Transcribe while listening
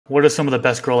What are some of the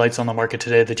best grow lights on the market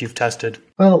today that you've tested?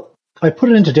 Well, I put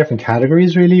it into different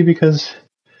categories really because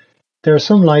there are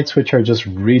some lights which are just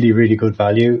really, really good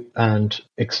value and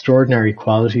extraordinary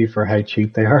quality for how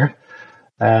cheap they are.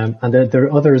 And then there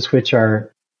are others which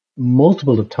are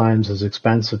multiple of times as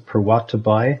expensive per watt to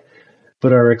buy,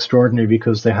 but are extraordinary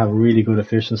because they have really good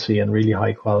efficiency and really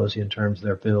high quality in terms of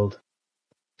their build.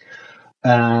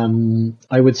 I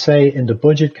would say in the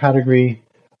budget category,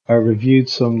 I reviewed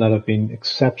some that have been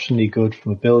exceptionally good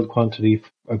from a build quality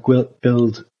point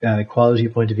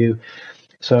of view.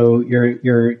 So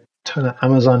your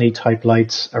Amazon-y type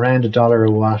lights around $1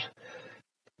 a watt.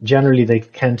 Generally, they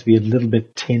tend to be a little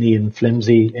bit tinny and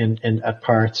flimsy at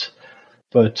parts.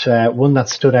 But one that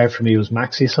stood out for me was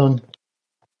MaxiSun.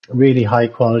 Really high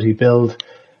quality build.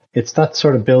 It's that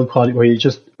sort of build quality where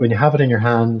when you have it in your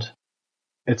hand,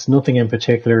 it's nothing in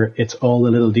particular. It's all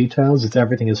the little details.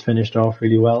 Everything is finished off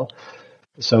really well.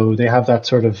 So they have that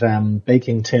sort of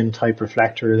baking tin type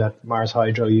reflector that Mars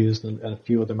Hydro used and a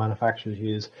few other manufacturers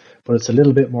use, but it's a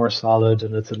little bit more solid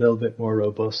and it's a little bit more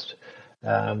robust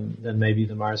than maybe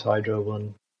the Mars Hydro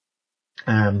one.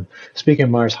 Speaking of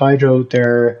Mars Hydro,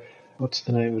 what's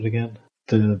the name of it again?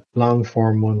 The long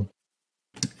form one.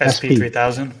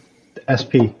 SP3000.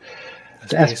 SP.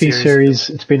 The SP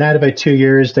series, it's been out about 2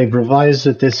 years. They've revised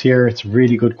it this year. It's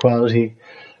really good quality.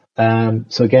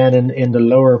 So again, in the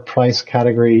lower price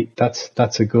category,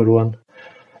 that's a good one.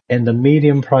 In the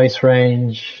medium price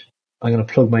range, I'm going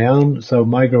to plug my own. So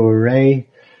Micro Array,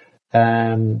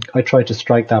 I try to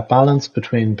strike that balance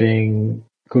between being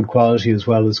good quality as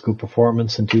well as good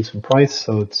performance and decent price.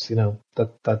 So it's a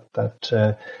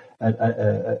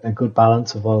good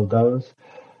balance of all of those.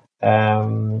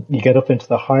 You get up into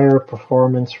the higher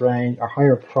performance range or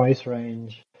higher price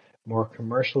range, more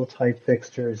commercial type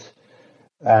fixtures.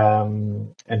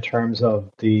 In terms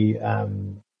of the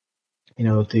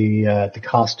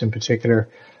cost in particular,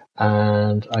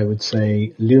 and I would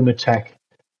say Lumitech,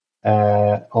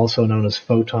 also known as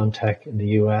Photon Tech in the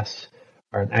US,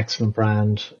 are an excellent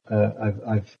brand.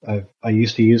 I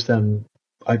used to use them.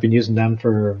 I've been using them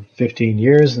for 15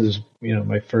 years.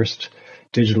 My first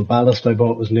digital ballast I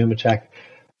bought was Lumitech,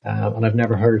 and I've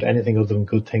never heard anything other than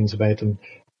good things about them.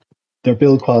 Their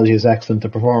build quality is excellent. The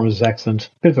performance is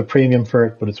excellent. Bit of a premium for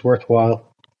it, but it's worthwhile.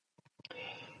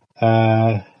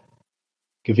 Gavita,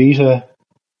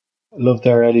 love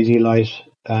their LED light,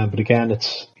 but again,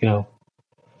 it's it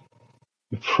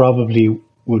probably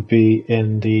would be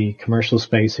in the commercial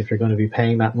space if you're going to be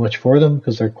paying that much for them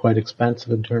because they're quite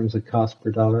expensive in terms of cost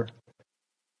per dollar.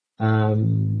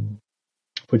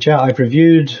 But yeah, I've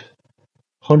reviewed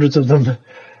hundreds of them.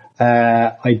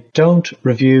 I don't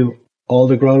review all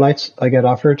the grow lights I get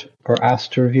offered or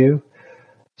asked to review.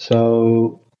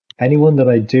 So anyone that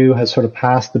I do has sort of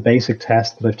passed the basic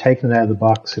test that I've taken it out of the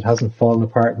box. It hasn't fallen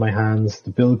apart in my hands.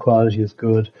 The build quality is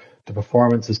good. The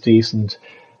performance is decent.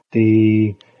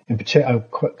 I'm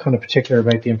kind of particular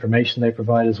about the information they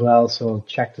provide as well. So I'll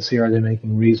check to see are their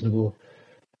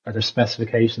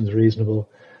specifications reasonable.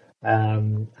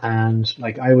 And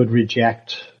like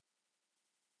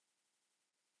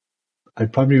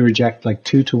I'd probably reject like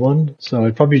 2 to 1. So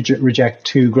I'd probably reject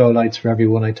 2 grow lights for every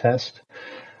one I test,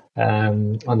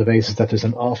 on the basis that there's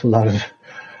an awful lot of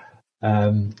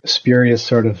spurious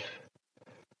sort of,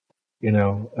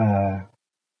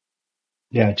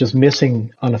 just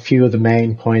missing on a few of the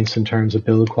main points in terms of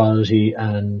build quality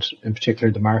and in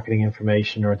particular the marketing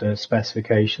information or the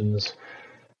specifications.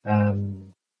 I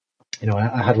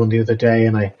had one the other day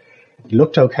and it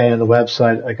looked okay on the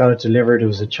website. I got it delivered. It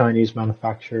was a Chinese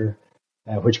manufacturer.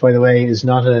 Which, by the way, is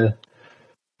not a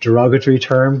derogatory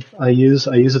term I use.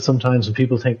 I use it sometimes when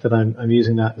people think that I'm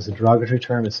using that as a derogatory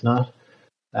term. It's not.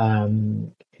 My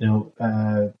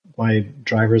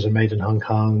drivers are made in Hong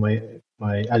Kong.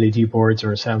 My LED boards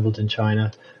are assembled in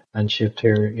China and shipped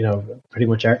here. Pretty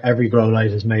much every grow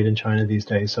light is made in China these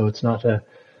days. So it's not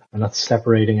I'm not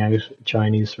separating out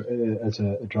Chinese as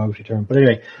a derogatory term. But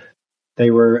anyway, they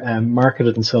were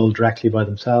marketed and sold directly by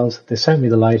themselves. They sent me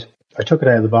the light. I took it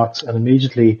out of the box and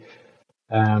immediately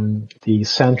the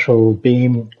central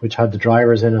beam, which had the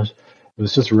drivers in it,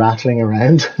 was just rattling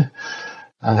around.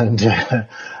 And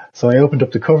so I opened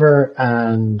up the cover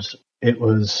and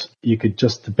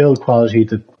the build quality,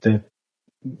 the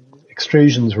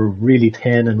extrusions were really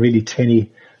thin and really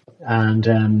tinny,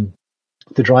 and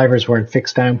the drivers weren't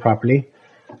fixed down properly.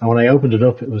 And when I opened it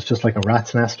up, it was just like a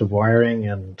rat's nest of wiring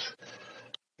and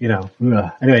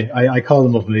anyway, I called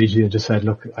them up immediately and just said,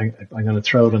 look, I'm going to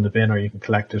throw it in the bin or you can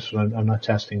collect it. I'm not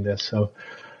testing this. So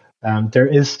there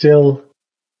is still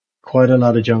quite a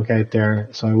lot of junk out there.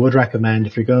 So I would recommend,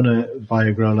 if you're going to buy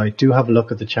a grow light, do have a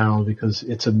look at the channel, because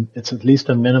it's at least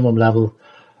a minimum level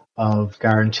of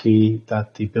guarantee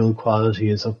that the build quality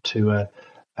is up to a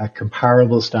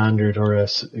comparable standard, or a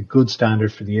good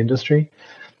standard for the industry.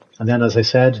 And then, as I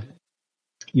said,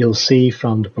 you'll see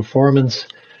from the performance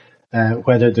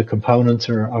whether the components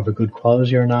are of a good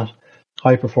quality or not.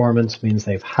 High performance means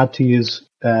they've had to use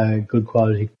good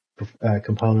quality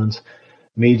components.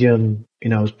 Medium,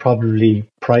 is probably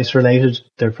price related.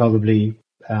 They're probably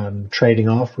trading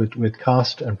off with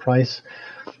cost and price.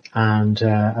 And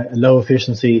low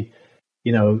efficiency,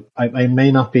 I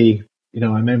may not be,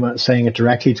 I may not saying it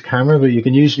directly to camera, but you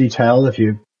can usually tell if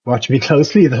you watch me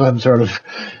closely that I'm sort of,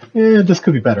 this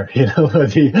could be better.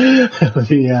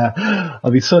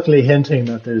 I'll be subtly hinting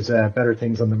that there's better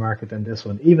things on the market than this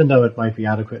one, even though it might be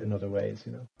adequate in other ways.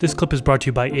 This clip is brought to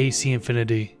you by AC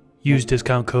Infinity. Use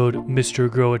discount code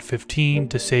MrGrow at 15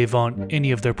 to save on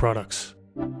any of their products.